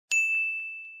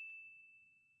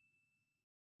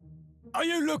Are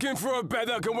you looking for a bed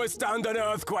that can withstand an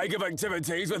earthquake of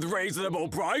activities with reasonable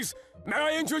price? May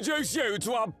I introduce you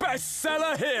to our best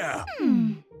seller here?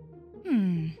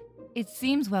 It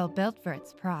seems well built for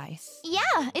its price.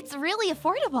 Yeah, it's really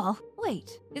affordable. Wait,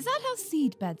 is that how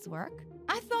seed beds work?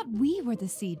 I thought we were the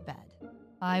seed bed.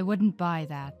 I wouldn't buy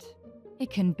that. It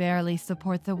can barely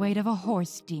support the weight of a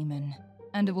horse demon,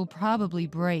 and it will probably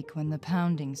break when the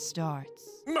pounding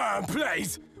starts. Man,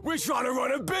 please! We're trying to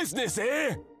run a business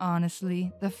here!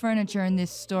 Honestly, the furniture in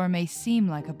this store may seem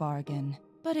like a bargain,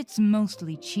 but it's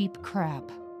mostly cheap crap.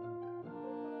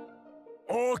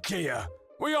 Orkea,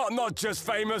 we are not just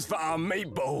famous for our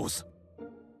meatballs.